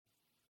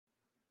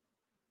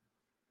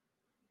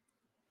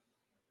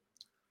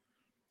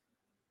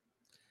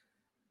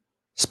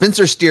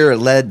Spencer Steer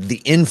led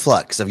the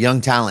influx of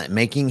young talent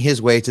making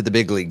his way to the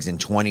big leagues in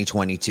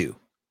 2022.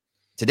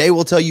 Today,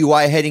 we'll tell you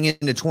why heading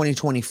into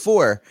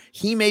 2024,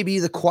 he may be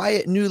the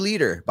quiet new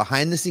leader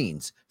behind the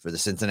scenes for the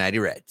Cincinnati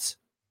Reds.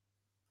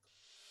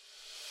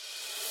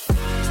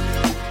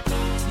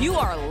 You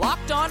are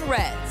Locked On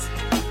Reds,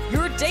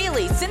 your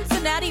daily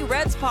Cincinnati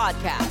Reds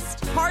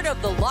podcast, part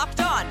of the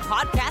Locked On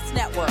Podcast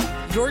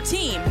Network, your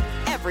team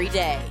every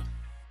day.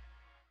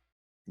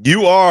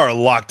 You are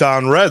Locked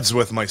On Reds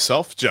with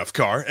myself, Jeff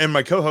Carr, and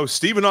my co-host,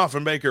 Stephen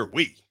Offenbaker.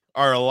 We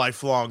are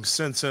lifelong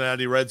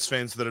Cincinnati Reds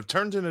fans that have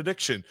turned an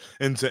addiction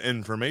into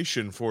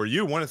information for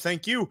you. Want to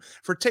thank you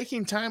for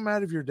taking time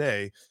out of your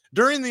day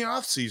during the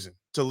offseason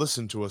to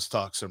listen to us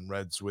talk some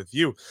Reds with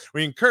you.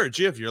 We encourage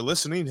you, if you're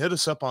listening, hit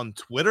us up on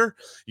Twitter.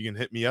 You can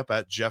hit me up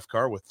at Jeff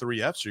Carr with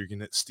 3 Fs, or you can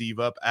hit Steve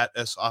up at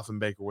S.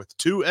 Offenbaker with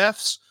 2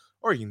 Fs,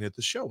 or you can hit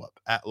the show up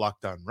at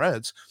Locked On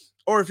Reds.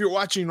 Or if you're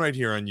watching right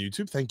here on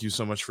YouTube, thank you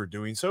so much for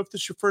doing so. If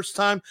this is your first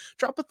time,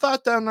 drop a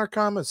thought down in our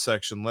comments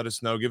section. Let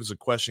us know. Give us a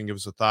question. Give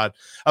us a thought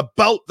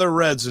about the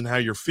Reds and how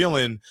you're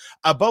feeling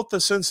about the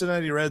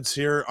Cincinnati Reds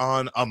here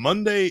on a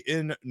Monday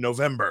in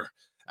November,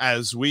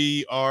 as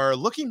we are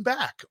looking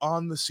back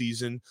on the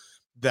season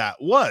that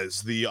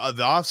was. The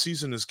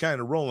offseason is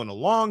kind of rolling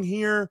along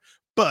here,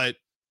 but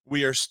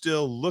we are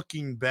still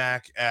looking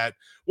back at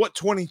what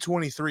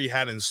 2023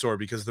 had in store,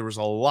 because there was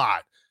a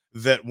lot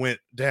that went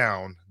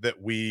down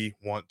that we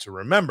want to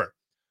remember.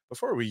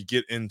 Before we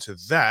get into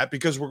that,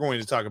 because we're going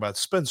to talk about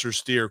Spencer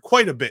Steer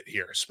quite a bit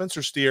here.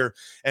 Spencer Steer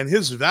and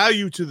his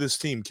value to this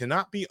team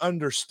cannot be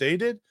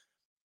understated,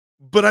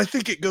 but I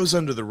think it goes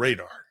under the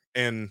radar,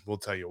 and we'll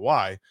tell you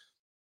why.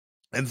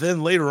 And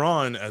then later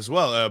on as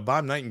well,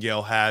 Bob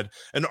Nightingale had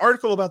an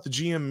article about the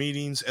GM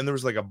meetings, and there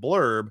was like a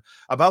blurb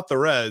about the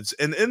Reds.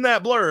 And in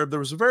that blurb, there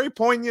was a very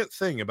poignant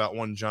thing about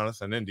one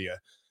Jonathan India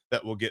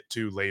that we'll get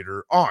to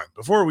later on.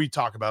 Before we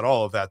talk about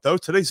all of that, though,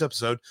 today's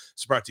episode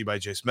is brought to you by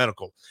Jace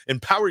Medical.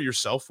 Empower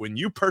yourself when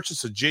you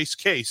purchase a Jace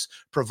case,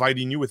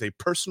 providing you with a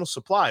personal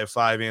supply of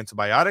 5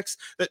 antibiotics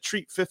that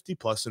treat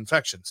 50-plus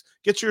infections.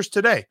 Get yours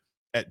today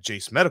at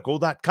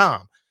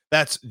jacemedical.com.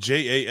 That's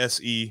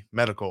JASE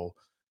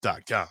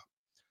medical.com.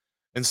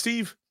 And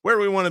Steve, where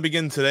we want to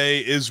begin today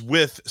is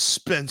with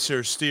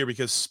Spencer Steer,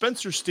 because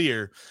Spencer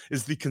Steer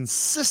is the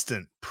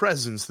consistent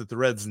presence that the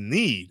Reds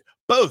need,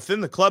 both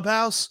in the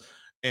clubhouse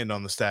and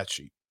on the stat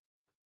sheet.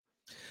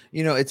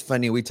 You know, it's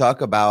funny. We talk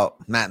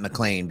about Matt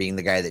McLain being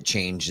the guy that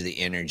changed the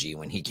energy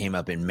when he came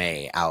up in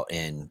May out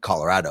in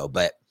Colorado,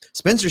 but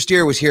Spencer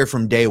Steer was here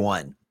from day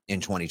one in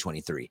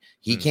 2023.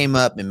 He came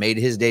up and made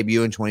his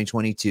debut in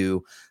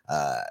 2022.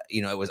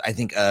 It was, I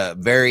think, a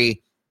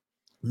very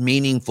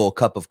meaningful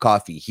cup of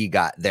coffee he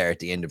got there at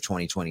the end of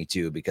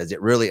 2022, because it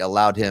really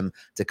allowed him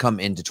to come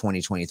into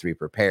 2023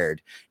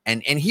 prepared.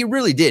 And he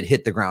really did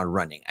hit the ground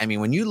running. I mean,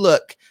 when you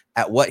look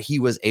at what he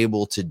was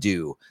able to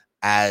do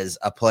as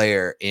a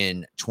player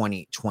in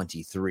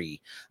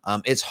 2023,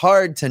 it's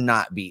hard to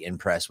not be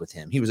impressed with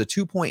him. He was a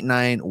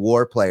 2.9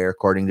 WAR player,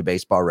 according to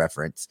Baseball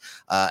Reference.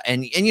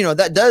 And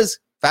that does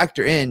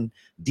factor in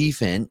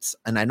defense,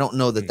 and I don't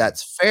know that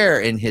that's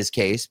fair in his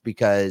case,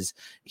 because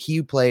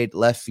he played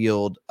left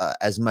field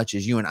as much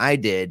as you and I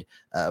did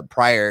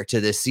prior to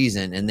this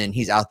season, and then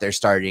he's out there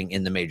starting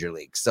in the major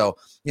leagues. So,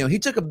 he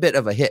took a bit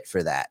of a hit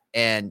for that.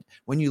 And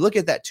when you look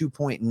at that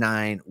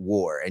 2.9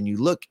 WAR, and you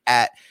look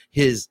at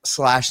his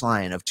slash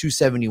line of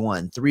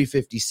 271,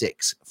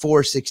 356,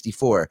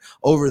 464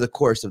 over the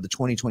course of the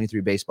 2023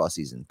 baseball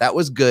season, that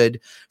was good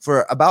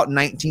for about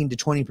 19 to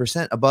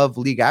 20% above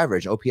league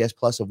average, OPS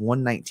plus of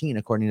 119,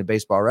 according to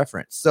Baseball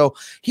Reference. So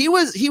he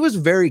was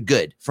very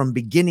good from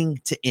beginning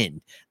to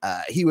end.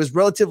 He was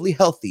relatively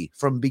healthy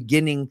from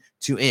beginning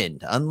to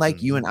end,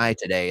 unlike you and I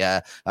today.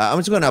 I'm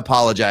just going to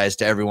apologize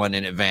to everyone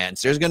in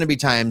advance. There's going to be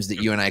times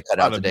that you and I cut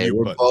out today.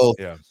 We're both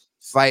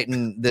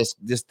fighting this.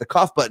 The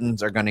cough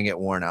buttons are going to get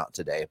worn out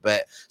today.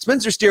 But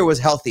Spencer Steer was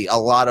healthy a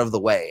lot of the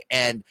way,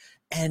 and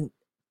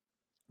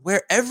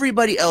where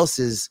everybody else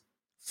is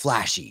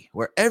flashy,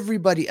 where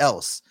everybody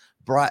else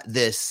brought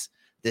this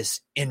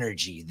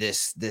energy,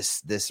 this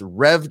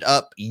revved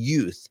up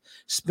youth,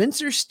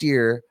 Spencer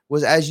Steer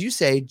was, as you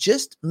say,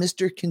 just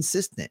Mr.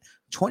 Consistent.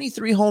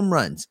 23 home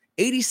runs,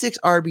 86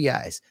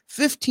 RBIs,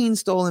 15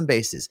 stolen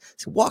bases,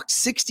 walked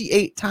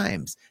 68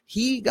 times.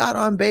 He got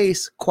on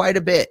base quite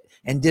a bit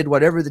and did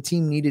whatever the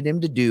team needed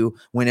him to do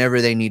whenever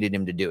they needed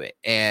him to do it.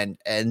 And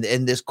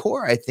this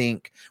core, I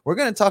think we're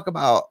going to talk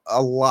about a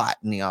lot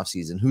in the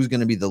offseason. Who's going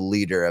to be the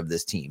leader of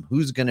this team?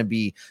 Who's going to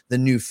be the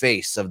new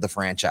face of the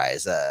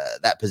franchise?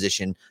 That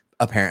position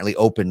apparently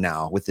open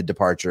now with the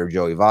departure of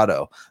Joey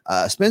Votto.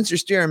 Spencer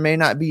Steer may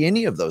not be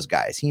any of those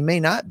guys. He may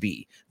not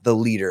be the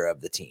leader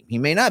of the team. He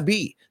may not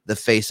be the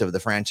face of the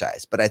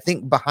franchise, but I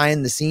think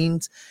behind the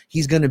scenes,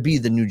 he's going to be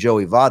the new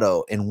Joey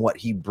Votto in what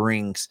he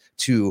brings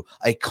to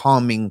a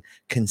calming,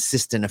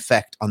 consistent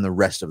effect on the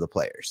rest of the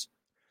players.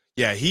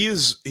 Yeah,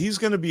 he's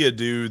going to be a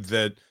dude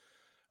that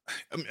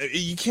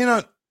you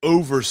cannot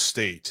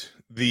overstate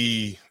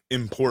the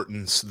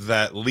importance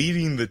that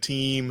leading the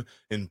team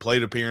in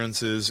plate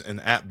appearances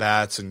and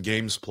at-bats and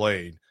games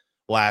played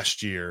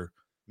last year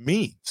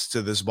means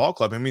to this ball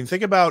club. I mean,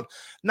 think about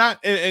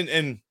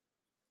and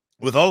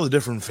with all the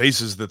different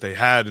faces that they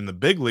had in the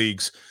big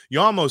leagues, you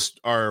almost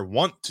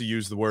want to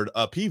use the word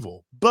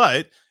upheaval,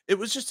 but it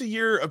was just a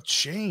year of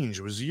change.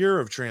 It was a year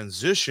of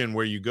transition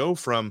where you go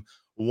from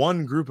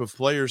one group of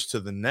players to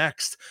the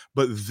next,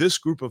 but this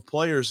group of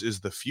players is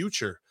the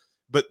future.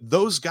 But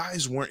those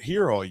guys weren't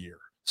here all year.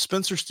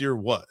 Spencer Steer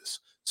was.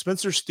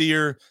 Spencer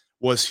Steer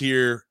was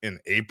here in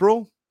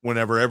April,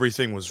 whenever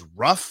everything was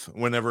rough,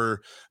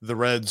 whenever the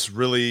Reds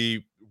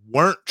really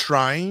weren't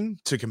trying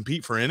to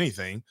compete for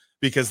anything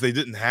because they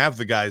didn't have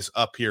the guys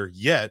up here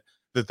yet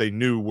that they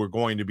knew were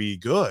going to be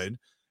good.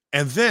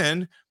 And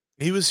then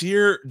he was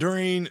here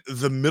during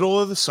the middle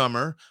of the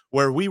summer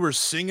where we were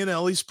singing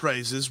Ellie's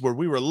praises, where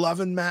we were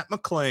loving Matt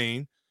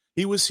McClain.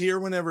 He was here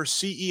whenever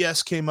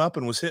CES came up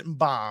and was hitting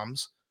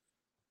bombs,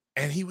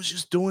 and he was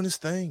just doing his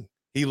thing.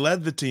 He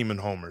led the team in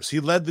homers. He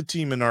led the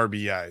team in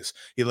RBIs.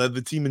 He led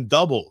the team in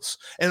doubles.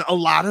 And a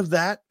lot of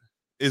that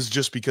is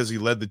just because he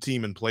led the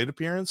team in plate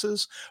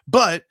appearances.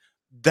 But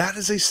that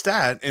is a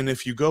stat. And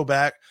if you go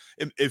back,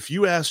 if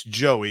you ask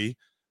Joey,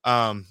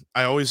 I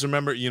always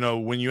remember,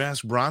 when you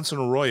ask Bronson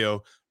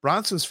Arroyo,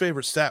 Bronson's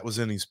favorite stat was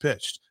innings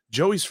pitched.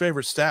 Joey's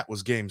favorite stat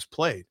was games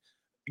played.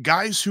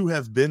 Guys who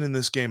have been in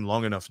this game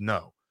long enough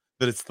know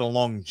that it's the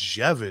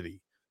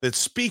longevity that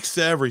speaks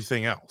to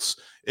everything else.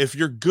 If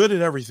you're good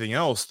at everything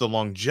else, the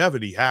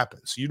longevity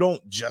happens. You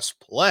don't just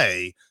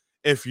play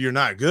if you're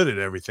not good at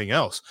everything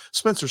else.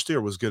 Spencer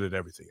Steer was good at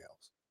everything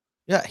else.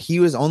 Yeah, he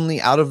was only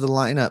out of the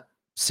lineup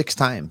 6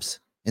 times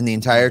in the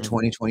entire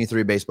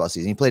 2023 baseball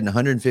season. He played in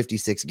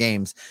 156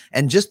 games,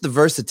 and just the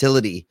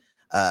versatility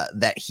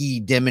that he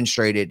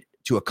demonstrated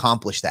to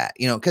accomplish that,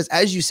 because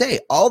as you say,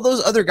 all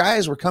those other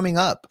guys were coming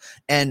up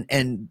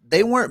and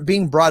they weren't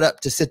being brought up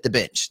to sit the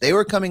bench. They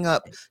were coming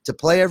up to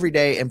play every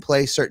day and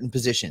play certain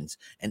positions.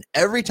 And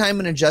every time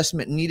an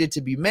adjustment needed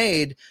to be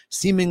made,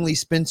 seemingly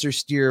Spencer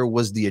Steer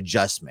was the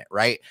adjustment,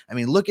 right? I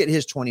mean, look at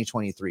his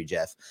 2023,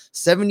 Jeff.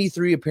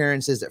 73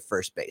 appearances at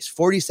first base,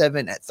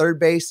 47 at third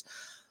base,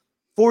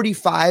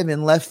 45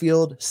 in left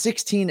field,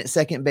 16 at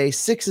second base,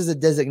 6 as a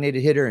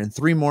designated hitter, and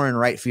 3 more in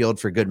right field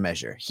for good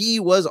measure. He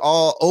was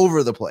all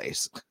over the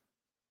place.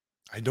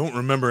 I don't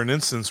remember an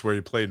instance where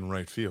he played in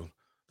right field.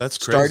 That's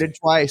crazy. Started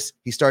twice.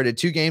 He started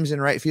 2 games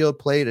in right field,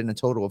 played in a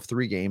total of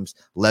 3 games,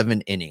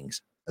 11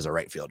 innings as a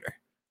right fielder.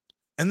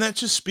 And that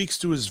just speaks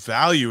to his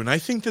value. And I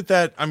think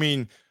that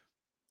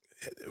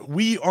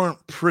we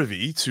aren't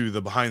privy to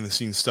the behind the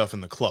scenes stuff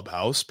in the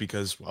clubhouse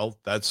because, well,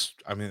 that's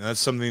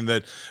something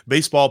that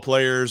baseball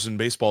players and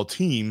baseball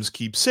teams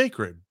keep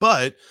sacred.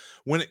 But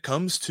when it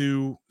comes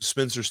to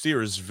Spencer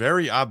Steer, it's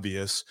very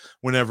obvious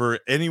whenever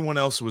anyone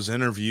else was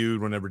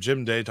interviewed, whenever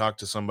Jim Day talked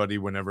to somebody,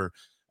 whenever,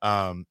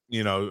 one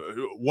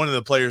of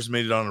the players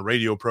made it on a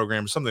radio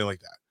program, something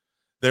like that.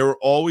 They were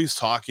always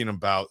talking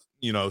about,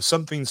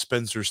 something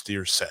Spencer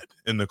Steer said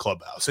in the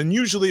clubhouse. And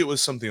usually it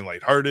was something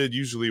lighthearted.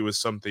 Usually it was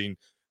something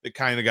that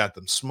kind of got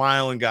them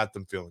smiling, got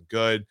them feeling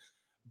good.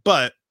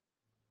 But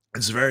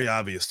it's very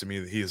obvious to me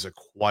that he is a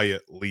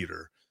quiet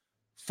leader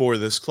for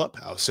this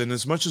clubhouse. And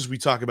as much as we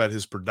talk about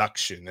his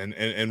production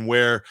and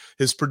where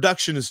his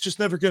production is just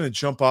never going to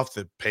jump off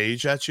the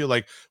page at you,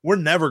 like we're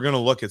never going to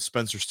look at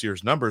Spencer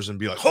Steer's numbers and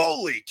be like,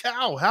 holy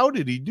cow, how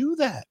did he do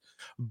that?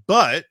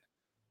 But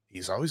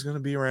he's always going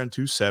to be around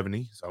 270.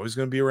 He's always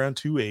going to be around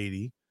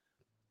 280.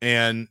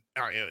 And,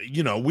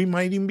 we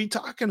might even be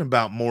talking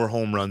about more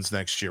home runs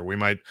next year. We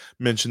might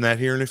mention that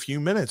here in a few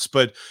minutes.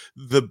 But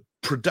the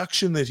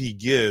production that he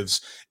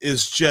gives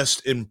is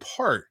just in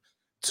part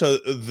to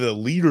the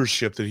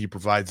leadership that he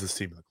provides this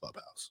team in the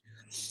clubhouse.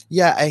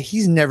 Yeah,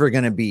 he's never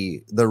going to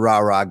be the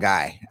rah-rah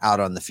guy out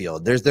on the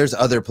field. There's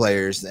other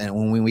players, and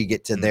when we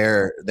get to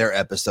their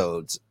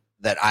episodes,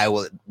 that I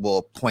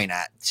will point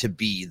at to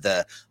be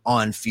the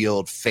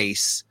on-field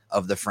face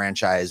of the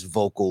franchise,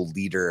 vocal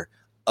leader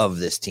of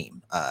this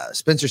team.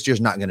 Spencer Steer's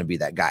not going to be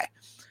that guy.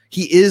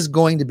 He is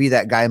going to be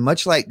that guy,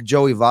 much like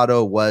Joey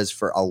Votto was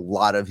for a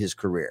lot of his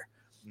career.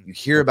 You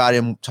hear about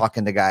him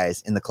talking to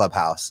guys in the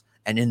clubhouse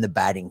and in the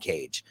batting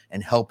cage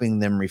and helping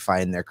them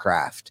refine their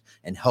craft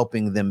and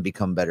helping them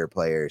become better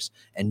players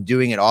and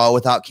doing it all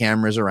without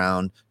cameras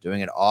around,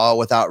 doing it all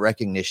without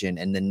recognition,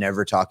 and then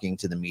never talking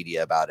to the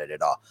media about it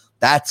at all.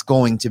 That's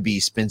going to be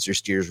Spencer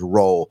Steer's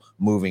role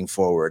moving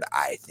forward,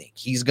 I think.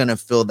 He's going to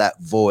fill that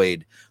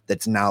void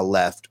that's now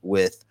left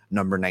with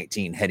number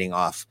 19 heading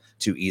off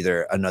to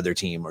either another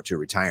team or to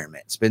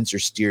retirement. Spencer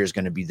Steer is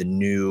going to be the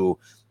new,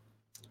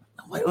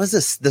 what was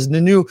this? The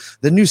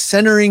new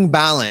centering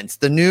balance,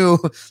 the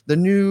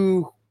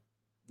new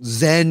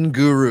Zen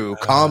guru,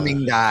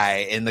 calming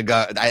guy in the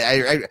gut.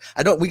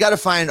 We got to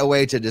find a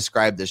way to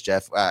describe this,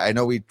 Jeff. I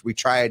know we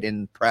tried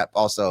in prep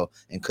also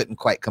and couldn't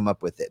quite come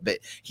up with it, but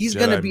he's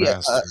going to be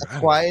a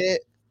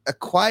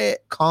quiet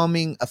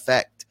calming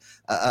effect,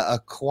 a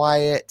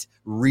quiet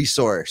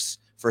resource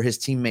for his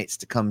teammates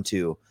to come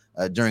to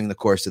during the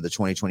course of the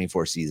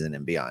 2024 season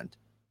and beyond.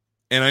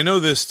 And I know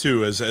this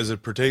too, as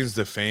it pertains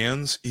to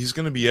fans, he's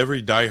going to be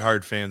every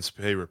diehard fan's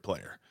favorite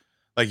player.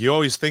 Like, you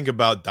always think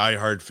about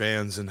diehard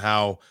fans and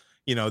how,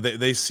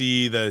 they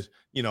see that,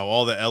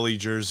 all the Ellie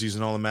jerseys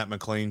and all the Matt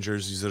McClain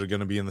jerseys that are going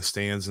to be in the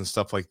stands and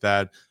stuff like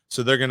that.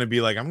 So they're going to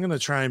be like, I'm going to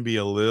try and be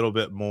a little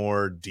bit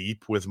more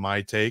deep with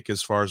my take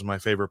as far as my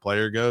favorite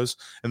player goes.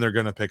 And they're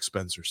going to pick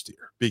Spencer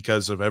Steer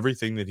because of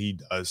everything that he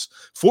does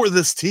for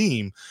this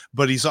team.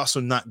 But he's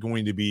also not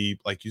going to be,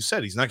 like you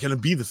said, he's not going to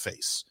be the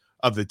face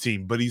of the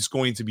team, but he's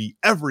going to be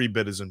every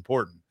bit as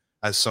important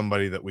as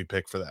somebody that we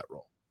pick for that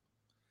role.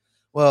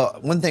 Well,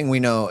 one thing we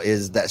know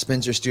is that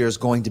Spencer Steer is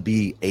going to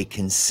be a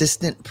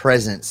consistent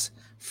presence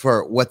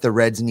for what the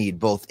Reds need,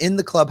 both in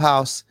the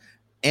clubhouse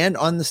and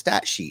on the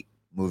stat sheet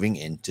moving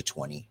into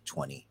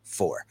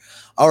 2024.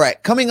 All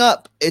right, coming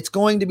up, it's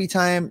going to be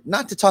time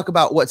not to talk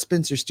about what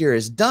Spencer Steer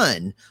has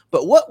done,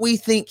 but what we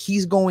think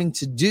he's going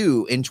to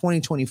do in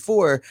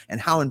 2024 and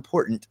how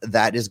important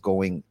that is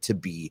going to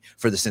be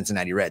for the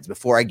Cincinnati Reds.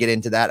 Before I get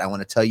into that, I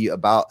want to tell you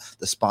about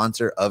the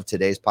sponsor of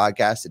today's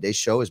podcast. Today's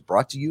show is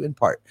brought to you in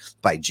part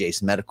by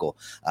Jace Medical.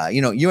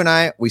 You and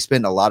I, we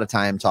spend a lot of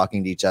time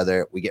talking to each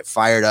other. We get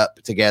fired up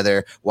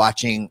together,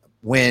 watching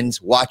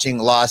wins, watching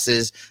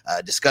losses,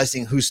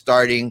 discussing who's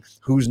starting,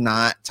 who's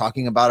not,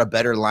 talking about a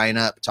better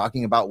lineup,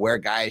 talking about where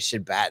guys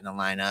should bat in the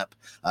lineup.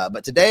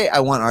 But today I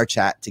want our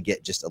chat to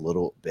get just a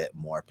little bit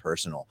more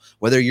personal.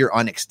 Whether you're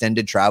on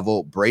extended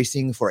travel,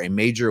 bracing for a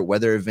major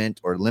weather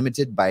event, or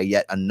limited by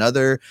yet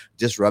another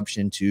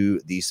disruption to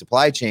the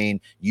supply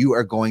chain, you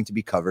are going to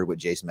be covered with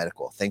Jace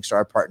Medical. Thanks to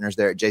our partners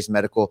there at Jace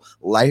Medical,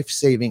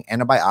 life-saving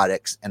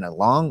antibiotics and a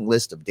long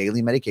list of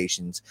daily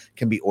medications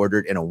can be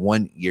ordered in a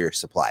 1-year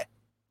supply.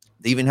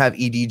 They even have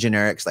ED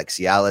generics like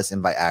Cialis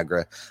and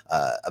Viagra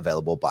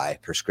available by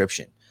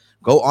prescription.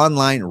 Go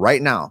online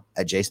right now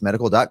at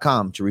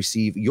jacemedical.com to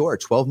receive your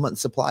 12-month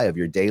supply of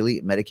your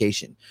daily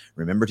medication.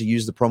 Remember to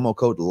use the promo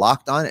code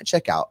LOCKEDON at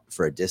checkout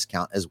for a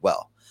discount as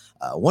well.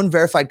 One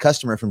verified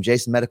customer from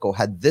Jace Medical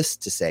had this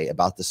to say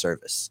about the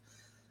service.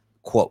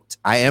 Quote,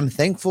 I am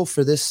thankful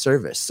for this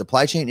service.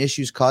 Supply chain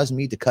issues caused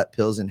me to cut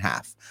pills in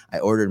half. I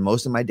ordered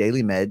most of my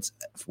daily meds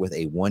with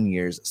a 1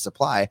 year's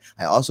supply.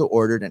 I also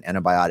ordered an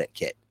antibiotic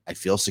kit. I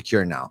feel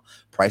secure now.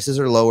 Prices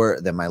are lower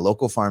than my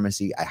local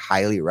pharmacy. I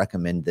highly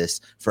recommend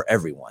this for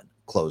everyone.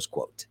 Close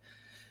quote.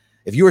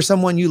 If you or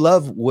someone you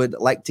love would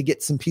like to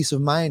get some peace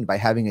of mind by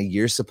having a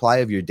year's supply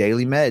of your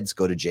daily meds,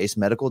 go to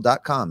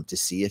jacemedical.com to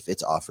see if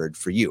it's offered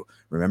for you.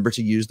 Remember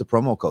to use the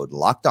promo code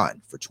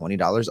LOCKEDON for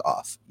 $20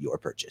 off your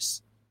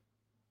purchase.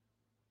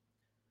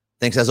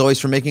 Thanks, as always,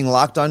 for making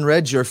Locked On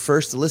Reds your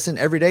first listen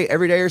every day.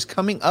 Everydayers,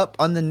 coming up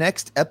on the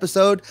next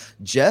episode,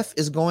 Jeff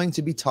is going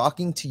to be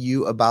talking to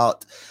you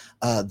about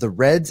the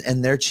Reds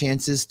and their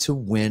chances to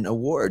win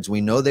awards.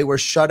 We know they were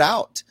shut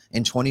out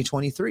in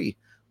 2023.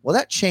 Will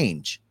that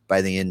change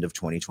by the end of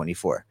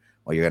 2024?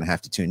 Well, you're going to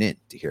have to tune in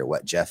to hear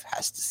what Jeff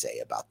has to say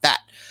about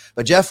that.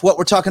 But Jeff, what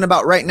we're talking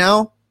about right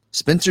now,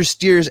 Spencer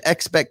Steer's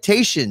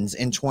expectations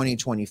in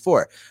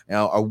 2024.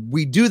 Now,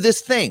 we do this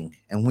thing,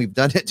 and we've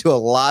done it to a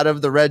lot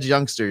of the Reds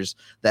youngsters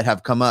that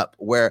have come up,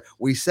 where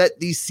we set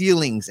these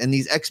ceilings and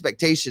these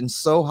expectations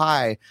so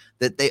high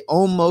that they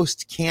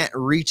almost can't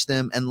reach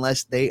them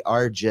unless they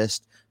are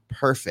just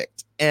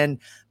perfect. And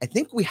I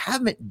think we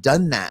haven't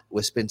done that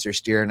with Spencer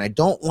Steer, and I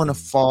don't want to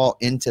fall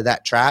into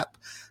that trap.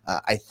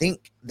 I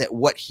think that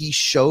what he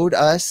showed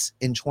us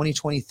in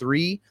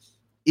 2023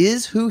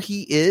 is who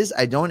he is.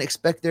 I don't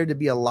expect there to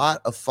be a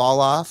lot of fall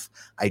off.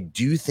 I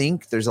do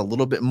think there's a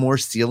little bit more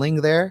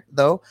ceiling there,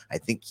 though. I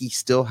think he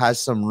still has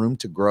some room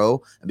to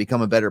grow and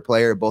become a better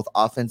player, both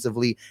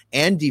offensively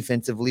and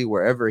defensively,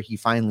 wherever he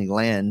finally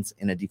lands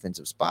in a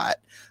defensive spot.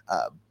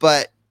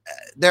 But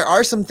there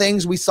are some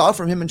things we saw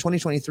from him in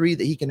 2023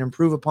 that he can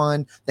improve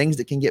upon, things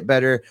that can get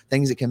better,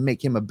 things that can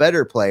make him a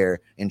better player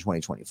in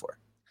 2024.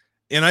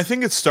 And I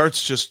think it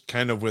starts just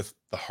kind of with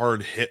the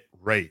hard hit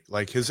rate.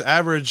 Like his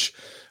average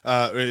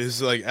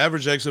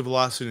exit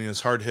velocity and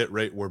his hard hit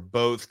rate were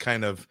both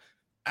kind of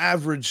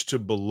average to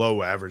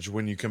below average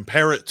when you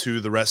compare it to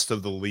the rest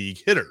of the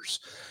league hitters.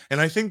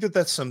 And I think that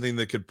that's something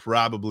that could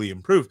probably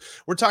improve.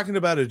 We're talking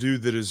about a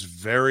dude that is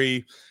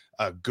very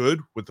good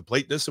with the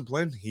plate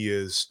discipline. He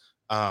is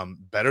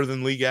better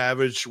than league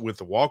average with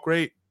the walk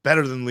rate,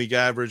 better than league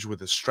average with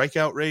his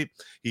strikeout rate.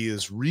 He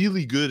is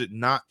really good at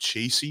not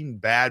chasing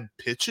bad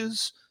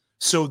pitches.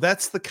 So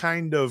that's the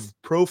kind of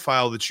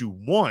profile that you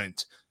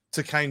want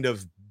to kind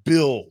of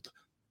build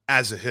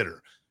as a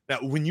hitter. Now,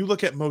 when you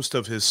look at most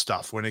of his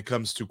stuff, when it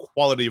comes to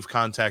quality of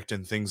contact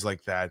and things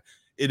like that,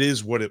 it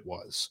is what it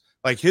was.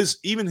 Like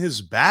even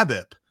his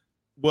BABIP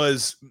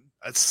was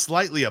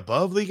slightly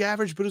above league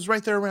average, but it was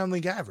right there around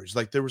league average.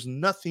 Like there was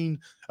nothing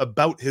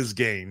about his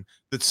game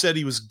that said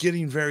he was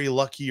getting very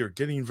lucky or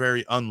getting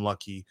very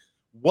unlucky.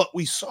 What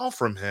we saw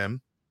from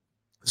him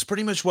is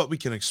pretty much what we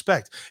can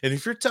expect. And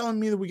if you're telling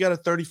me that we got a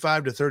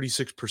 35 to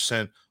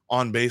 36%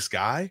 on base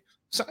guy,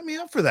 sign me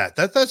up for that.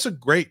 That's a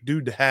great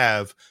dude to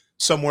have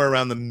somewhere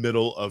around the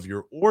middle of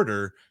your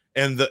order.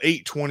 And the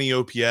 820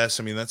 OPS,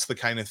 I mean, that's the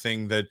kind of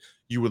thing that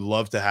you would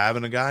love to have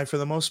in a guy for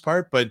the most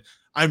part. But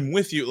I'm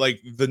with you.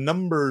 Like the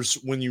numbers,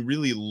 when you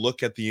really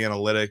look at the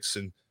analytics,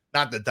 and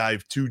not to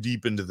dive too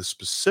deep into the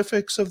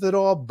specifics of it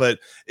all, but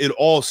it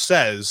all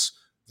says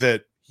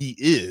that he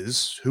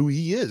is who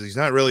he is. He's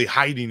not really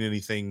hiding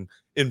anything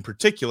in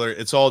particular.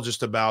 It's all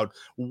just about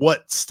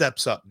what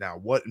steps up now,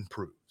 what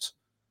improves.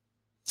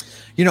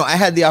 I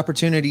had the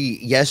opportunity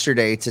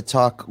yesterday to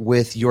talk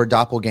with your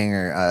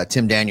doppelganger,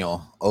 Tim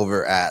Daniel,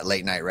 over at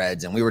Late Night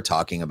Reds, and we were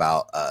talking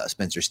about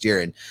Spencer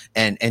Steer,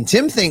 and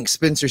Tim thinks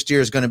Spencer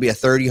Steer is going to be a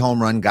 30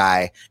 home run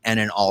guy and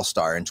an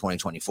all-star in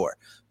 2024.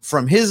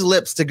 From his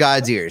lips to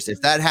God's ears,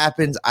 if that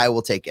happens, I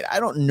will take it. I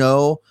don't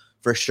know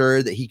for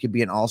sure that he could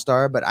be an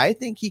all-star, but I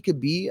think he could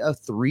be a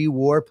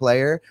 3-WAR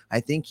player. I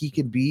think he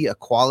could be a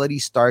quality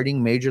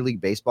starting Major League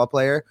Baseball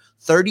player.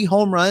 30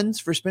 home runs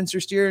for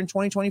Spencer Steer in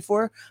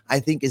 2024, I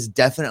think is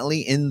definitely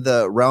in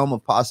the realm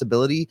of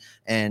possibility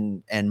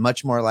and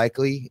much more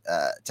likely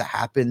to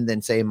happen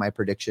than, say, my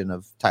prediction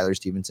of Tyler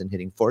Stevenson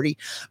hitting 40.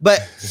 But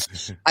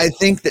I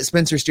think that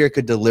Spencer Steer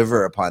could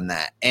deliver upon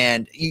that.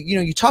 And,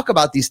 you talk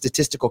about these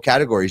statistical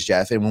categories,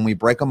 Jeff, and when we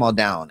break them all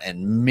down,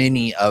 and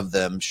many of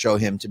them show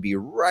him to be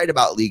right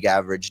about league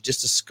average,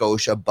 just a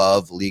skosh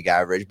above league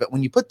average. But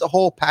when you put the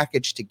whole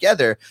package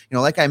together,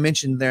 like I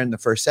mentioned there in the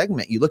first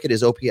segment, you look at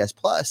his OPS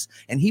plus,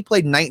 and he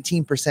played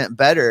 19%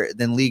 better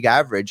than league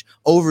average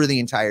over the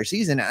entire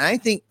season. And I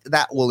think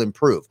that will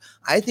improve.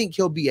 I think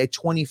he'll be a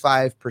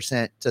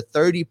 25% to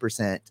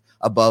 30%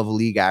 above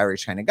league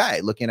average kind of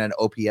guy, looking at an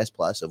OPS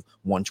plus of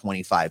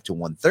 125 to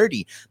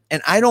 130.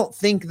 And I don't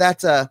think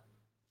that's a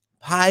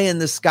pie in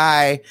the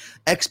sky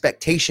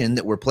expectation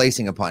that we're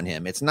placing upon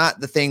him. It's not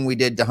the thing we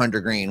did to Hunter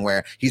Green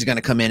where he's going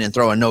to come in and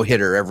throw a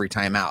no-hitter every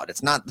time out.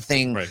 It's not the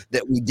thing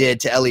that we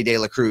did to Ellie De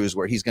La Cruz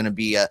where he's going to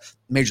be a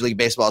Major League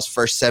Baseball's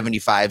first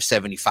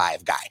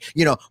 75-75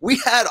 guy. We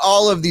had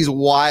all of these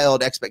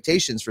wild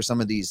expectations for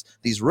some of these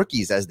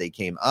rookies as they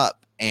came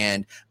up.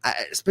 And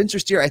Spencer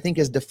Steer, I think,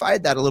 has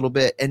defied that a little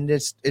bit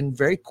and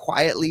very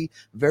quietly,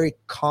 very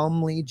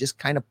calmly just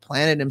kind of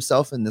planted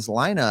himself in this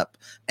lineup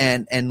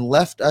and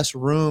left us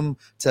room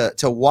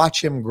to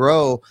watch him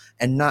grow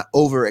and not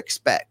over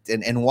expect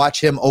and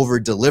watch him over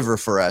deliver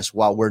for us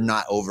while we're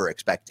not over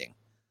expecting.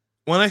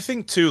 Well, I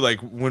think too, like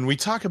when we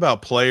talk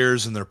about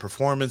players and their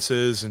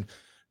performances and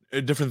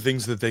different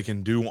things that they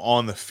can do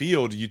on the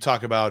field, you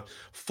talk about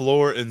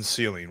floor and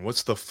ceiling.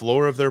 What's the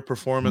floor of their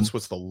performance? Mm-hmm.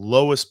 What's the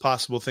lowest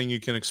possible thing you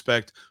can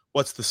expect?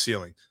 What's the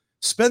ceiling?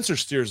 Spencer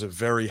Steer is a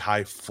very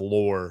high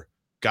floor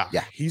guy.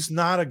 Yeah. He's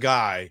not a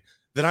guy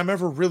that I'm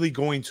ever really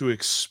going to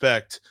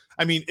expect.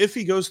 I mean, if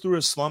he goes through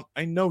a slump,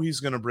 I know he's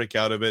going to break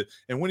out of it.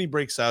 And when he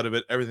breaks out of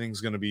it,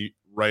 everything's going to be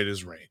right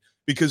as rain,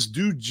 because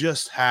dude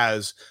just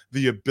has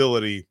the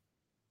ability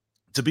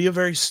to be a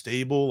very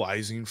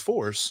stabilizing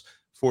force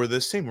for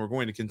this team. We're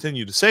going to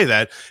continue to say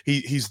that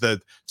he's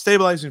the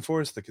stabilizing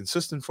force, the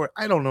consistent force.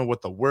 I don't know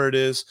what the word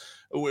is.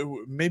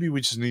 Maybe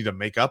we just need to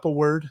make up a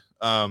word.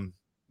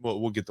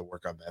 We'll get to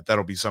work on that.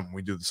 That'll be something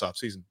we do this off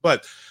season,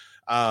 but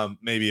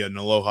maybe an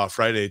Aloha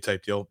Friday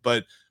type deal.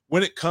 But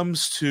when it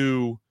comes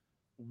to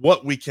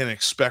what we can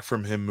expect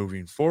from him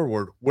moving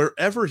forward,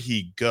 wherever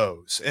he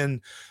goes,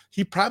 and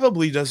he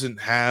probably doesn't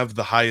have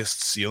the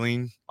highest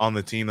ceiling on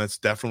the team. That's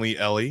definitely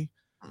Ellie,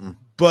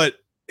 but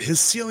his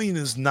ceiling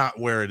is not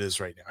where it is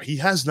right now. He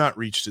has not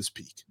reached his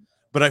peak,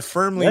 but I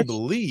firmly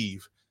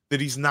believe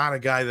that he's not a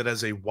guy that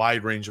has a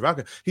wide range of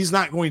outcomes. He's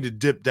not going to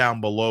dip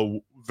down below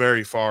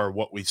very far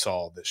what we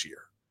saw this year.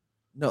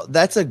 No,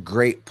 that's a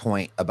great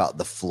point about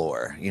the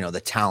floor,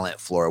 the talent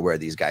floor where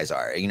these guys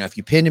are. If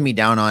you pinned me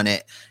down on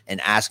it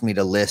and asked me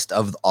to list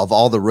of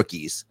all the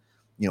rookies,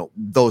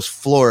 those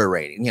floor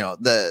rating,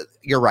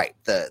 you're right.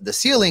 The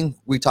ceiling,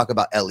 we talk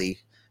about Ellie,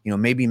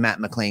 maybe Matt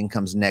McClain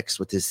comes next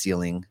with his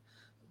ceiling.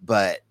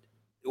 But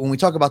when we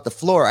talk about the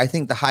floor, I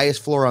think the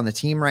highest floor on the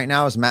team right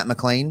now is Matt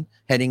McClain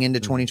heading into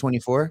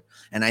 2024.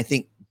 And I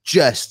think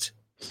just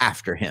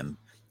after him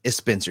is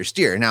Spencer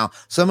Steer. Now,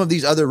 some of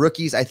these other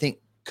rookies, I think,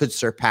 could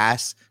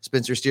surpass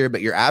Spencer Steer, but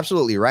you're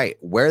absolutely right.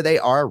 Where they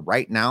are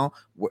right now,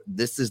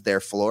 this is their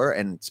floor,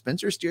 and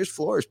Spencer Steer's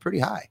floor is pretty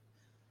high.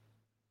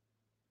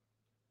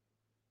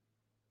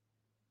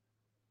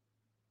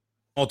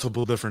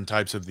 Multiple different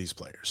types of these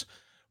players.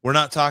 We're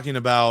not talking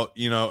about,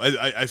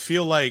 I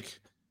feel like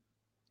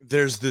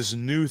there's this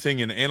new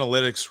thing, and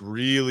analytics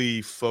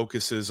really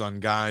focuses on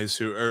guys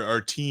who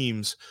are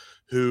teams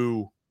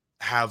who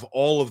have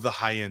all of the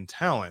high-end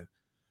talent,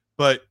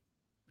 but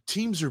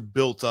teams are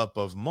built up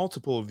of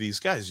multiple of these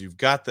guys. You've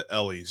got the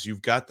Ellies,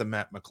 you've got the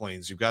Matt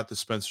McClains, you've got the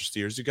Spencer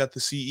Steers, you've got the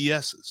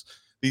CESs,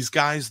 these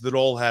guys that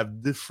all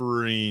have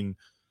differing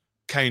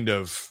kind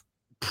of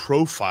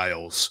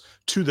profiles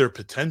to their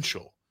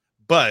potential,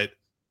 but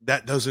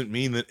that doesn't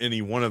mean that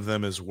any one of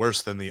them is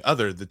worse than the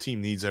other. The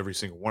team needs every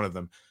single one of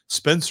them.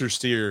 Spencer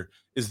Steer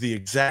is the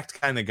exact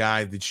kind of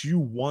guy that you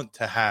want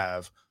to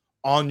have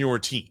on your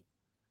team.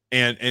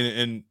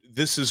 And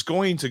this is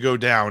going to go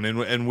down,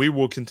 and we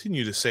will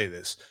continue to say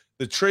this.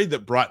 The trade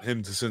that brought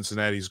him to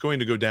Cincinnati is going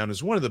to go down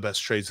as one of the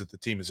best trades that the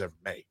team has ever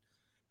made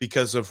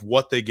because of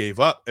what they gave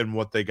up and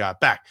what they got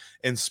back.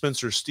 And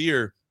Spencer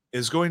Steer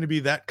is going to be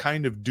that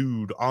kind of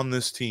dude on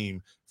this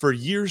team for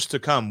years to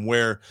come,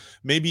 where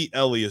maybe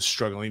Ellie is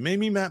struggling.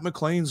 Maybe Matt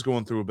McClain's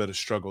going through a bit of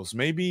struggles.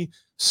 Maybe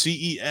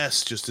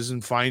CES just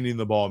isn't finding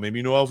the ball.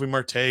 Maybe Noelvi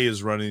Marte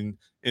is running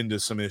into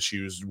some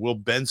issues. Will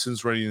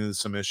Benson's running into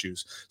some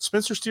issues.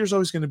 Spencer Steer's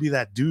always going to be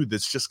that dude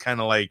that's just kind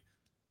of like,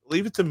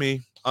 leave it to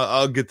me.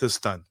 I'll get this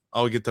done.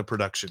 I'll get the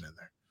production in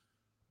there.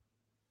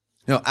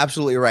 No,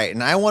 absolutely right.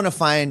 And I want to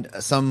find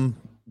some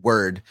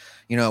word,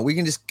 we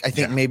can just, I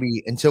think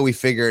maybe until we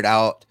figure it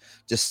out,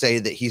 just say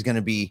that he's going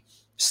to be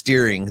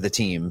steering the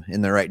team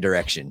in the right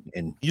direction.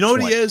 And you know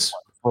what he is?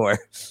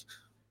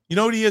 You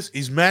know what he is?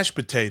 He's mashed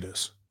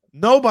potatoes.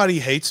 Nobody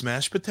hates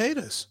mashed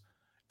potatoes.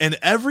 And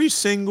every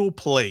single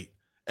plate,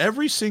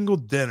 every single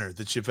dinner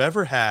that you've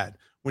ever had,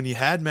 when you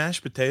had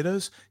mashed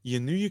potatoes, you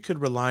knew you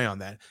could rely on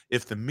that.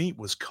 If the meat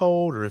was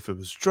cold or if it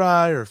was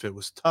dry or if it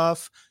was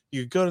tough,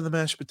 you could go to the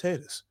mashed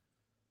potatoes.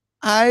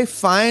 I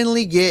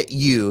finally get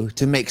you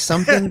to make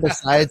something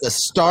besides a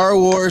Star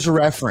Wars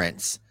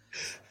reference.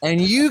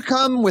 And you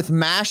come with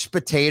mashed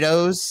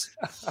potatoes.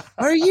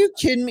 Are you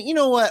kidding me? You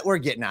know what? We're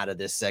getting out of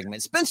this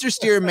segment. Spencer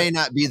Steer may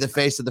not be the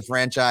face of the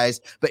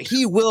franchise, but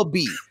he will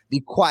be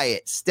the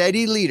quiet,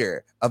 steady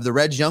leader of the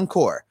Reds young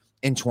core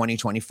in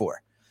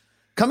 2024.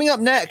 Coming up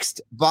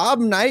next, Bob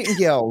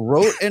Nightingale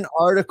wrote an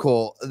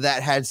article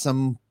that had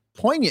some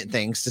poignant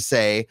things to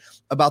say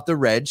about the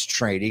Reds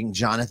trading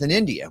Jonathan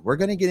India. We're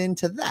going to get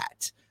into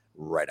that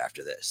right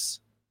after this.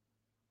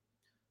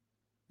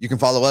 You can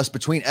follow us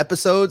between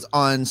episodes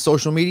on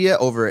social media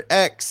over at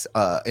X,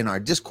 in our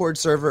Discord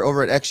server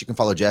over at X. You can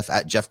follow Jeff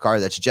at Jeff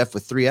Carr. That's Jeff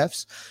with 3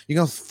 Fs. You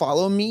can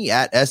follow me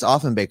at S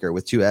Offenbaker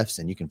with 2 Fs,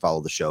 and you can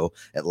follow the show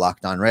at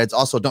Locked On Reds.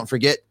 Also, don't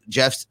forget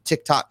Jeff's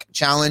TikTok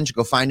challenge.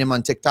 Go find him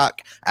on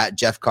TikTok at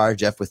Jeff Carr,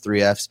 Jeff with 3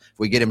 Fs. If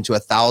we get him to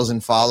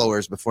 1,000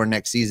 followers before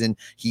next season,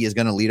 he is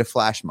going to lead a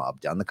flash mob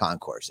down the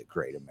concourse at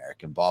Great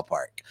American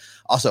Ballpark.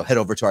 Also, head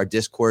over to our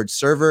Discord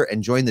server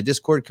and join the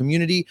Discord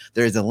community.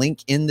 There is a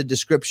link in the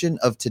description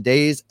of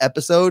today's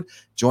episode.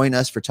 Join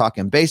us for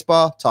talking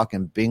baseball,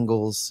 talking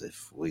Bengals,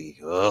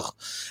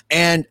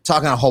 and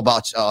talking a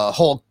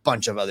whole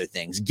bunch of other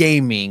things,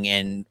 gaming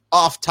and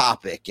off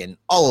topic, and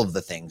all of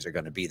the things are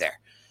going to be there.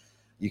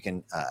 You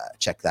can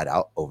check that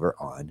out over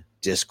on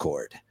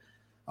Discord.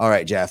 All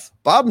right, Jeff.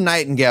 Bob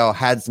Nightingale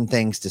had some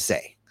things to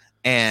say.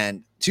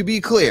 And to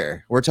be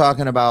clear, we're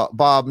talking about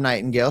Bob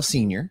Nightingale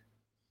Sr.,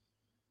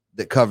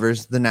 that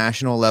covers the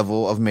national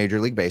level of Major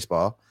League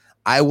Baseball.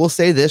 I will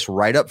say this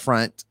right up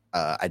front.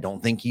 I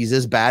don't think he's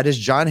as bad as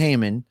John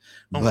Heyman,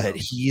 but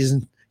he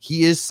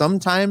is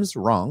sometimes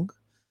wrong.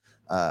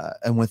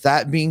 And with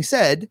that being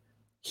said,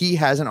 he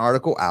has an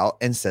article out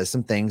and says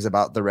some things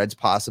about the Reds'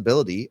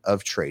 possibility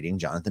of trading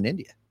Jonathan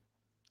India.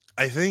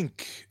 I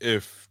think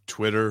if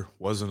Twitter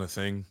wasn't a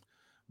thing,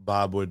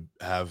 Bob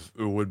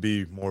would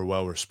be more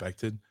well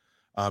respected.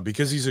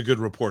 Because he's a good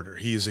reporter.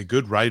 He is a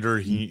good writer.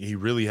 He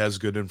really has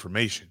good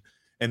information.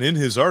 And in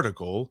his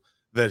article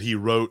that he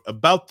wrote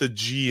about the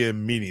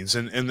GM meetings,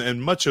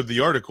 and much of the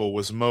article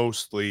was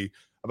mostly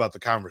about the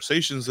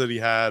conversations that he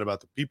had,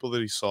 about the people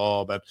that he saw,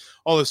 about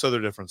all this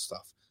other different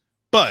stuff.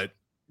 But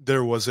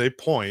there was a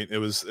point, it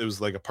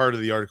was like a part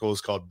of the article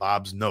is called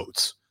Bob's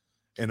Notes.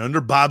 And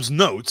under Bob's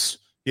Notes,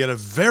 he had a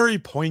very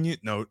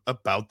poignant note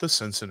about the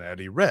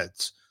Cincinnati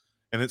Reds.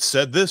 And it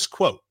said this,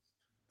 quote,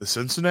 "The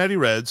Cincinnati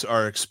Reds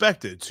are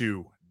expected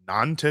to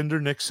non-tender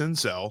Nick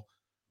Senzel,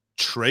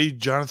 trade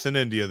Jonathan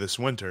India this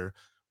winter,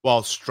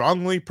 while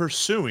strongly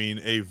pursuing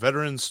a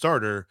veteran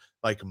starter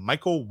like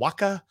Michael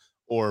Wacha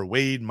or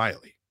Wade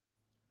Miley."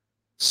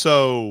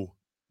 So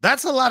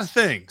that's a lot of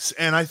things.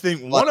 And I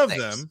think one of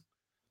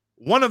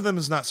them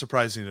is not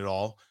surprising at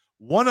all.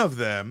 One of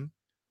them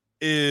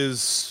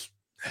is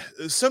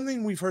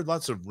something we've heard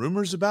lots of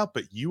rumors about,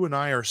 but you and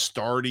I are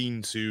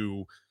starting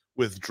to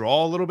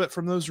withdraw a little bit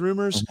from those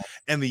rumors.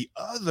 And the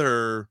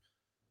other,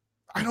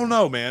 I don't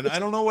know, man. I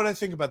don't know what I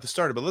think about the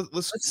starter, but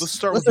let's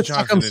start with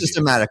attack them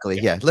systematically.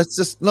 Yeah, let's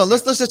just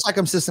attack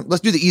them system.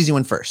 Let's do the easy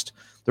one first.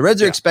 The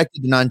Reds are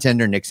expected to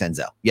non-tender Nick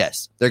Senzel.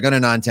 Yes, they're going to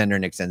non-tender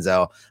Nick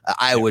Senzel.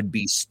 I would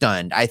be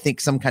stunned. I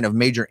think some kind of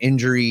major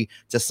injury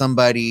to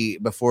somebody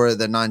before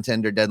the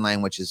non-tender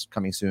deadline, which is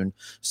coming soon.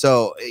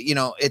 So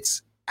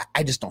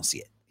I just don't see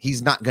it.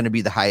 He's not going to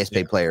be the highest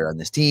paid player on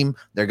this team.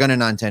 They're going to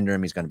non-tender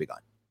him. He's going to be gone.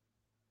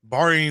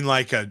 Barring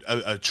like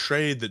a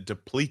trade that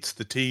depletes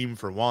the team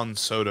for Juan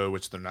Soto,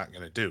 which they're not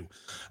going to do,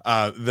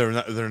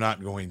 they're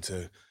not going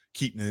to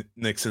keep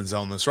Nick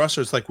Senzel on this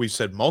roster. It's like we've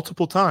said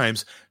multiple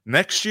times.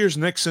 Next year's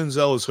Nick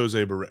Senzel is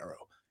Jose Barrero,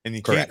 and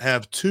you can't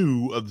have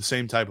two of the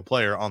same type of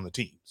player on the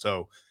team.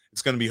 So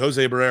it's going to be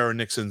Jose Barrero and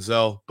Nick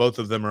Senzel. Both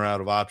of them are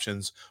out of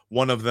options.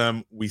 One of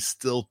them we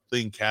still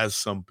think has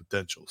some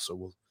potential.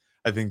 So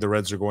I think the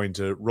Reds are going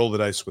to roll the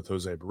dice with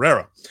Jose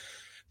Barrero.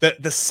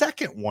 The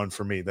second one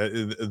for me,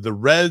 the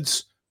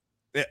Reds,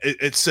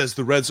 it says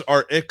the Reds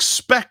are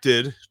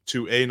expected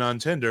to a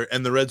non-tender,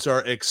 and the Reds are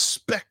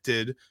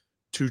expected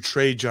to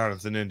trade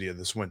Jonathan India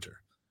this winter.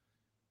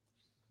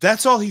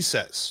 That's all he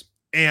says.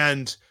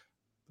 And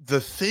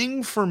the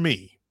thing for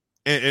me,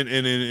 and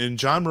in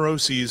John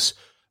Morosi's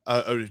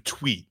a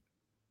tweet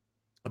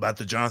about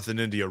the Jonathan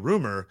India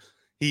rumor,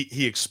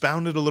 he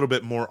expounded a little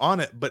bit more on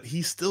it, but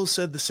he still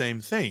said the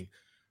same thing.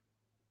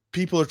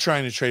 People are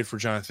trying to trade for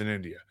Jonathan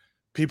India.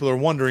 People are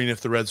wondering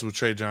if the Reds will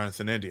trade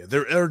Jonathan India.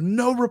 There are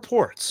no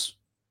reports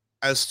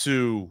as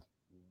to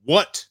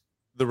what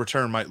the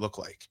return might look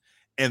like.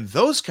 And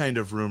those kind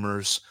of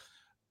rumors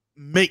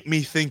make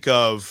me think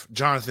of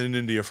Jonathan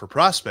India for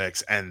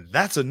prospects, and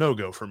that's a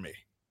no-go for me.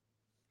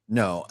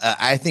 No,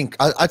 I think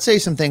I'd say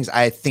some things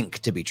I think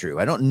to be true.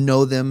 I don't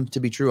know them to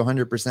be true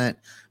 100%,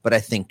 but I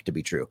think to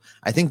be true.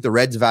 I think the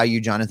Reds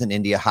value Jonathan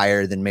India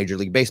higher than Major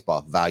League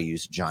Baseball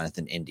values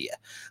Jonathan India.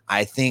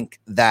 I think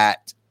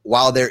that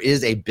while there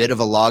is a bit of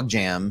a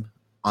logjam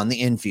on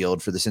the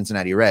infield for the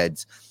Cincinnati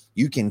Reds,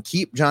 you can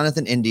keep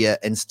Jonathan India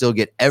and still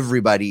get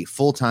everybody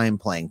full-time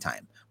playing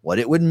time. What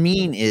it would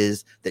mean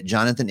is that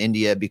Jonathan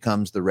India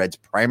becomes the Reds'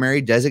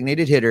 primary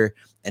designated hitter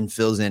and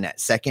fills in at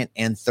second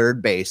and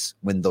third base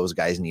when those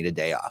guys need a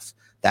day off.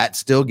 That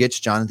still gets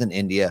Jonathan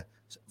India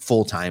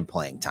full-time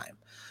playing time.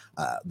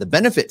 The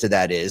benefit to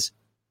that is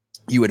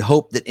you would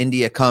hope that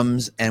India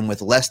comes and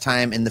with less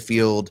time in the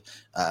field,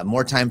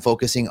 more time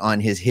focusing on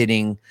his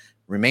hitting,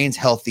 remains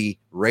healthy,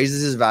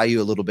 raises his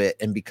value a little bit,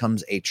 and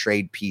becomes a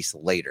trade piece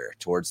later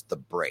towards the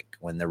break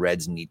when the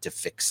Reds need to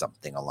fix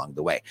something along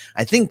the way.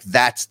 I think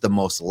that's the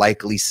most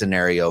likely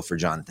scenario for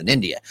Jonathan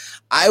India.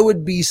 I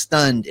would be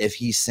stunned if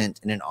he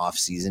sent in an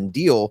offseason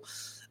deal,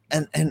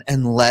 and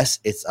unless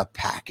it's a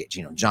package.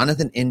 You know,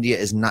 Jonathan India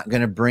is not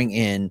going to bring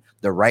in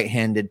the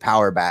right-handed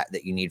power bat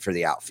that you need for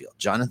the outfield.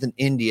 Jonathan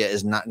India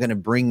is not going to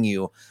bring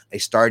you a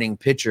starting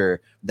pitcher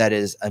that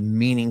is a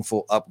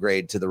meaningful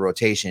upgrade to the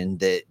rotation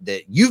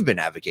that you've been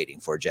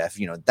advocating for, Jeff.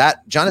 You know,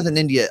 that Jonathan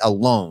India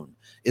alone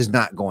is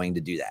not going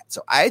to do that.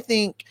 So I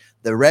think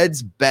the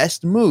Reds'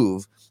 best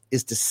move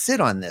is to sit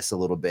on this a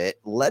little bit,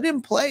 let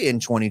him play in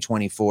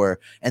 2024,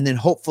 and then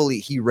hopefully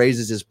he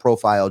raises his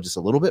profile just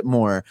a little bit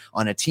more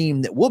on a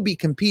team that will be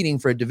competing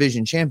for a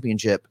division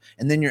championship,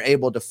 and then you're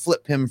able to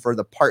flip him for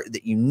the part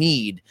that you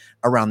need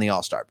around the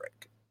All-Star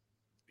break.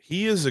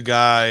 He is a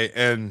guy,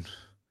 and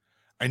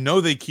I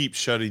know they keep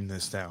shutting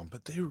this down,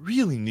 but they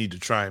really need to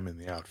try him in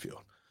the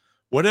outfield.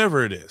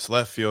 Whatever it is,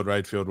 left field,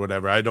 right field,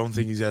 whatever. I don't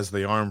think he has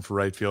the arm for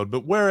right field,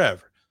 but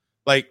wherever.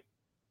 Like,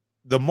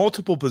 the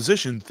multiple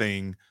position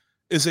thing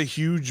is a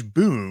huge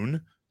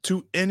boon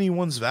to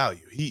anyone's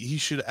value. He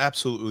should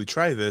absolutely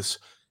try this,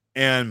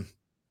 and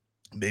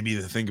maybe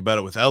to think about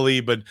it with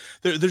Ellie, but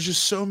there's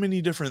just so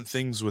many different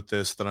things with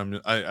this that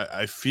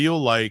I feel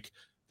like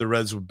the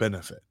Reds would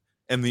benefit.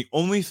 And the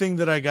only thing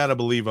that I got to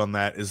believe on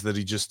that is that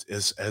he just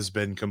has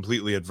been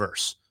completely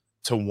adverse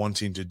to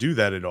wanting to do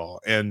that at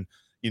all. And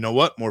you know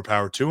what? More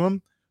power to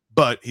him,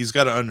 but he's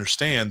got to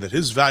understand that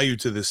his value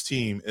to this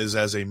team is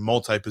as a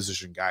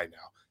multi-position guy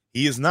now.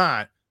 He is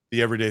not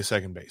the everyday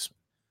second baseman.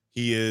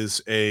 He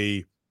is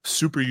a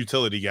super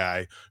utility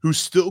guy who's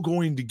still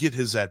going to get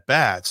his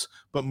at-bats,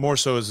 but more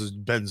so as a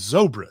Ben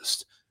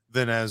Zobrist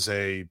than as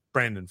a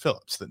Brandon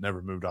Phillips that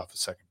never moved off of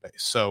second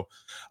base. So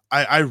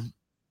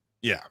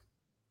yeah.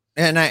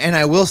 And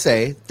I will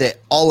say that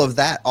all of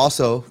that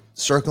also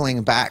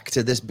circling back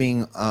to this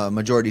being a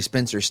majority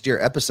Spencer Steer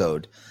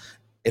episode,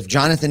 if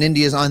Jonathan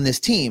India is on this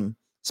team,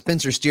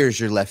 Spencer Steer is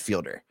your left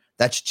fielder.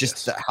 That's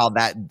just how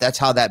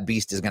that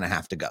beast is going to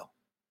have to go.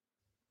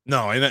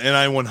 No, and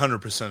I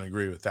 100%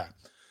 agree with that.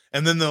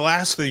 And then the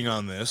last thing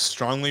on this,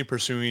 strongly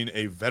pursuing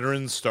a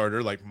veteran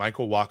starter like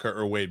Michael Wacha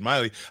or Wade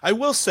Miley. I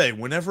will say,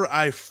 whenever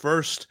I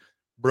first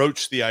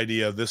broached the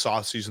idea of this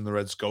offseason, the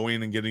Reds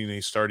going and getting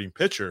a starting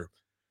pitcher,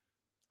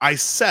 I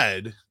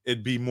said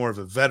it'd be more of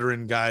a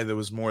veteran guy that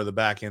was more of the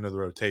back end of the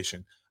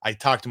rotation. I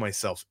talked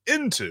myself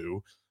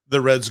into the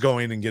Reds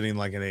going and getting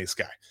like an ace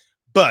guy.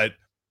 But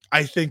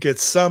I think at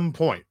some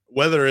point,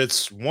 whether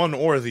it's one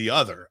or the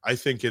other, I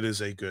think it is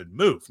a good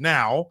move.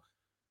 Now,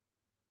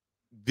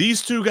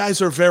 these two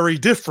guys are very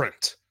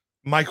different,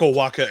 Michael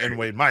Wacha and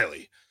Wade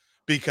Miley,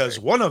 because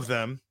one of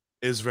them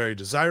is very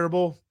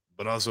desirable,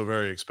 but also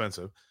very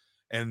expensive.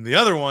 And the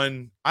other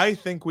one, I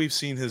think we've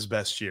seen his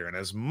best year. And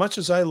as much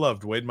as I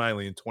loved Wade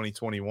Miley in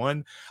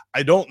 2021,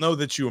 I don't know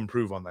that you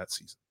improve on that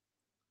season.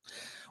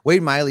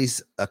 Wade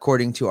Miley's,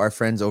 according to our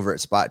friends over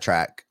at Spot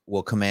Track,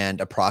 will command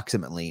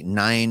approximately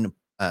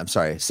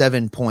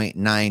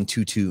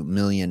 $7.922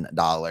 million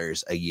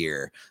a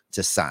year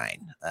to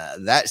sign.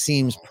 That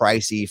seems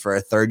pricey for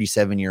a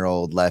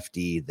 37-year-old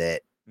lefty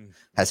that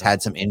has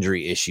had some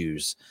injury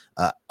issues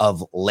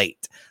of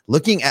late.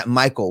 Looking at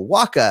Michael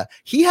Wacha,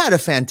 he had a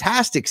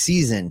fantastic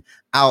season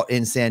out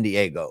in San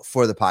Diego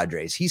for the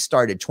Padres. He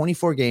started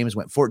 24 games,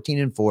 went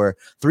 14-4,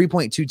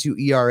 3.22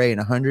 ERA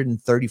and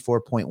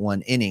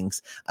 134.1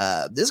 innings.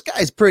 This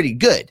guy's pretty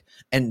good.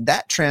 And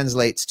that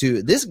translates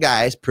to this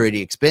guy's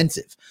pretty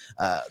expensive.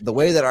 The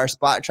way that our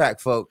Spot Track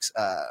folks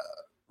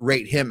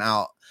rate him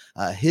out,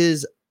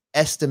 his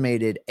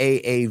estimated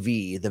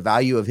AAV, the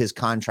value of his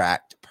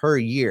contract per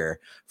year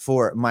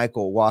for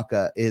Michael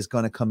Wacha, is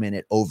going to come in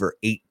at over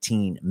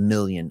 $18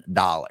 million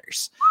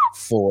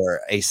for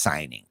a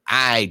signing.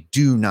 I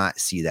do not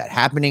see that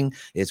happening.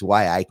 It's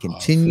why I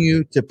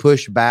continue to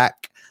push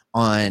back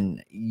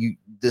on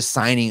the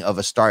signing of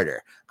a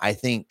starter. I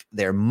think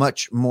they're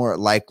much more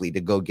likely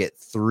to go get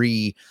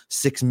 $3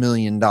 $6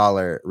 million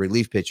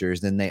relief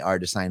pitchers than they are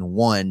to sign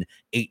one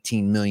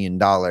 $18 million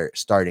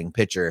starting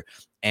pitcher.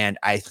 And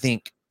I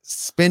think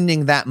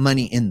spending that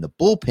money in the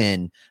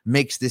bullpen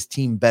makes this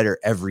team better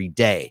every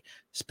day.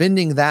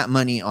 Spending that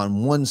money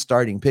on one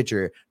starting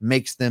pitcher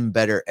makes them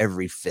better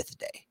every fifth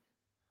day.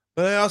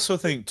 But I also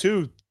think,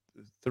 too,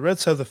 the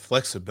Reds have the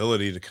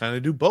flexibility to kind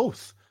of do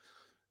both.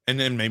 And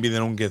then maybe they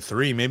don't get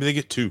 3, maybe they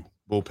get 2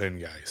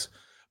 bullpen guys.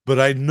 But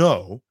I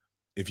know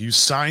if you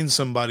sign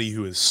somebody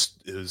who is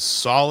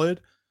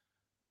solid,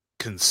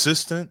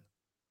 consistent,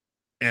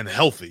 and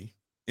healthy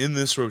in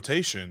this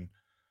rotation,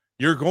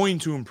 you're going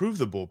to improve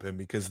the bullpen,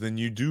 because then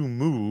you do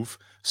move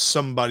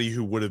somebody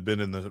who would have been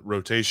in the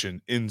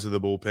rotation into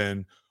the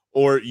bullpen,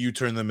 or you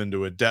turn them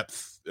into a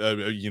depth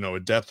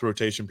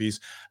rotation piece.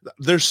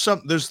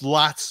 There's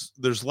lots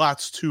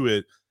to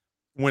it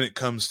when it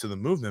comes to the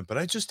movement, but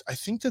I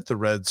think that the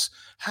Reds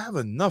have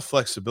enough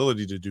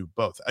flexibility to do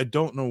both. I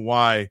don't know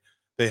why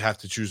they have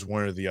to choose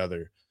one or the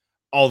other.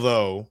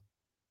 Although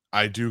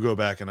I do go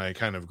back and I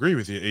kind of agree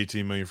with you.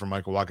 $18 million for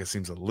Michael Wacha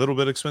seems a little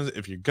bit expensive.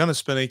 If you're going to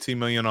spend $18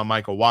 million on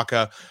Michael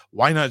Wacha,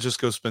 why not just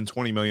go spend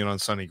 $20 million on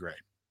Sonny Gray?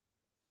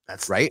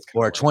 That's right.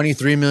 Or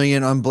 $23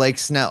 million on Blake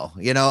Snell.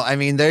 I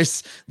mean,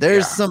 there's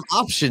some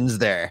options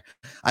there.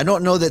 I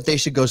don't know that they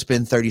should go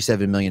spend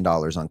 $37 million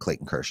on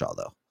Clayton Kershaw,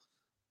 though.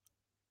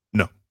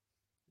 No.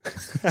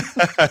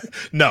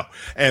 No.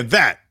 And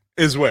that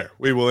is where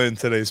we will end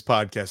today's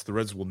podcast. The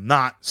Reds will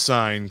not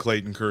sign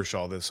Clayton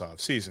Kershaw this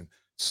offseason.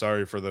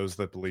 Sorry for those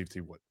that believed he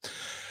would.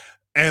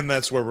 And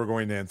that's where we're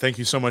going to end. Thank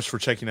you so much for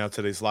checking out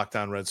today's Locked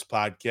On Reds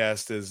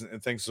podcast.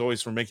 And thanks as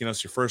always for making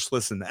us your first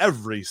listen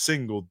every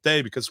single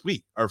day, because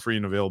we are free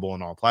and available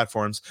on all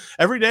platforms.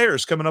 Every day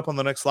is coming up on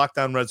the next Locked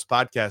On Reds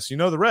podcast.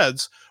 The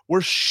Reds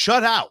were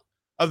shut out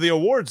of the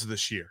awards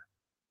this year.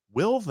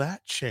 Will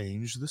that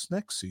change this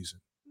next season?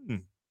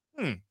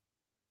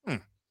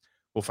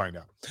 We'll find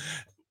out.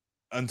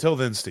 Until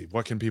then, Steve,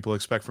 what can people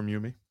expect from you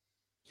and me?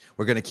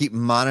 We're going to keep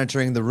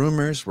monitoring the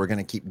rumors. We're going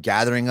to keep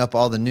gathering up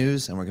all the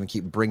news, and we're going to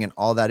keep bringing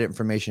all that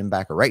information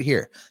back right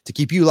here to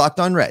keep you locked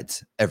on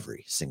Reds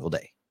every single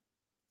day.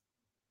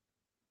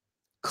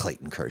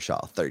 Clayton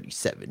Kershaw,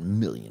 $37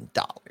 million.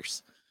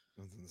 That's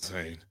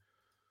insane.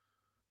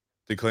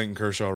 Did Clayton Kershaw